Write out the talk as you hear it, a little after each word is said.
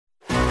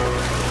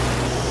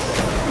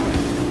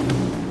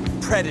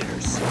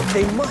predators.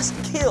 They must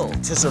kill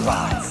to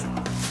survive.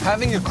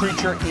 Having a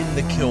creature in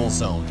the kill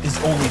zone is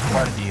only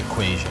part of the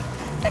equation.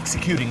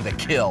 Executing the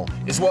kill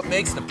is what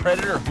makes the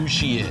predator who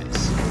she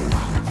is.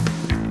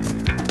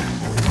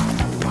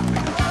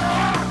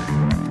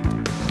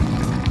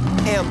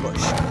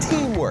 Ambush,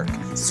 teamwork,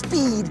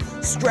 speed,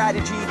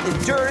 strategy,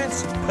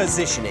 endurance,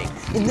 positioning.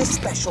 In this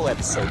special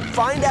episode,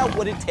 find out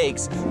what it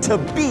takes to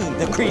be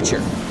the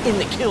creature in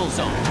the kill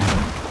zone.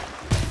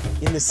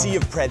 In the sea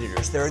of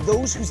predators, there are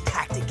those whose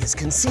tactic is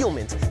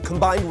concealment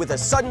combined with a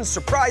sudden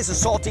surprise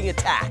assaulting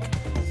attack.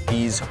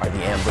 These are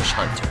the ambush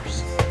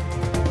hunters.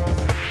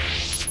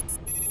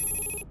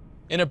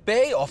 In a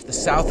bay off the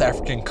South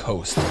African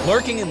coast,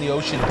 lurking in the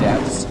ocean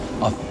depths,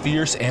 a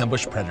fierce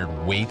ambush predator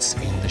waits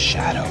in the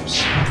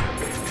shadows.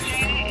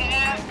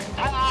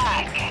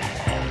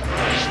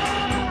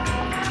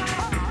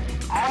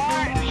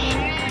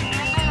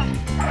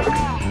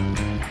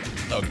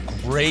 The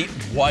great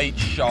white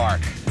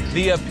shark,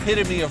 the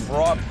epitome of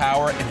raw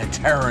power and a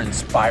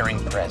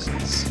terror-inspiring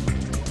presence.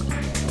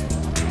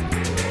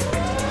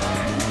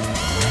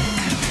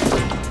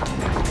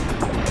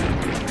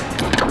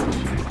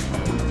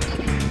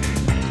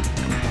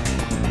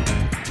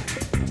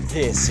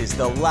 This is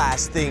the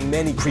last thing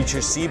many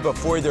creatures see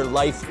before their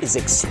life is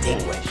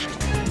extinguished.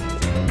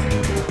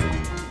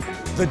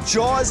 The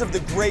jaws of the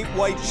great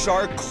white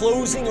shark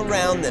closing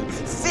around them,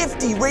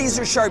 50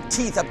 razor-sharp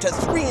teeth up to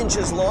 3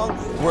 inches long,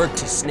 work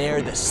to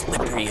snare the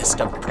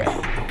slipperiest of prey.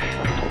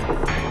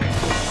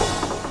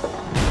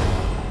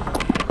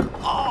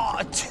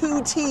 Ah,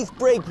 2 teeth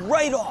break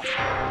right off.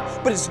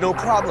 But it's no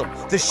problem.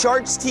 The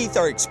shark's teeth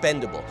are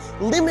expendable.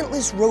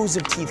 Limitless rows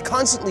of teeth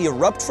constantly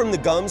erupt from the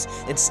gums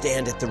and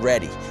stand at the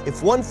ready.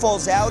 If one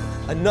falls out,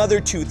 another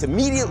tooth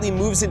immediately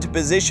moves into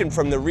position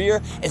from the rear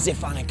as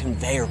if on a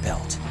conveyor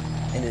belt.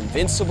 An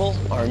invincible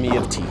army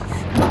of teeth.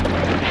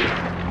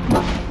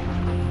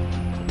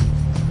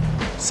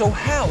 So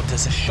how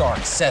does a shark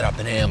set up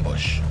an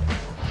ambush?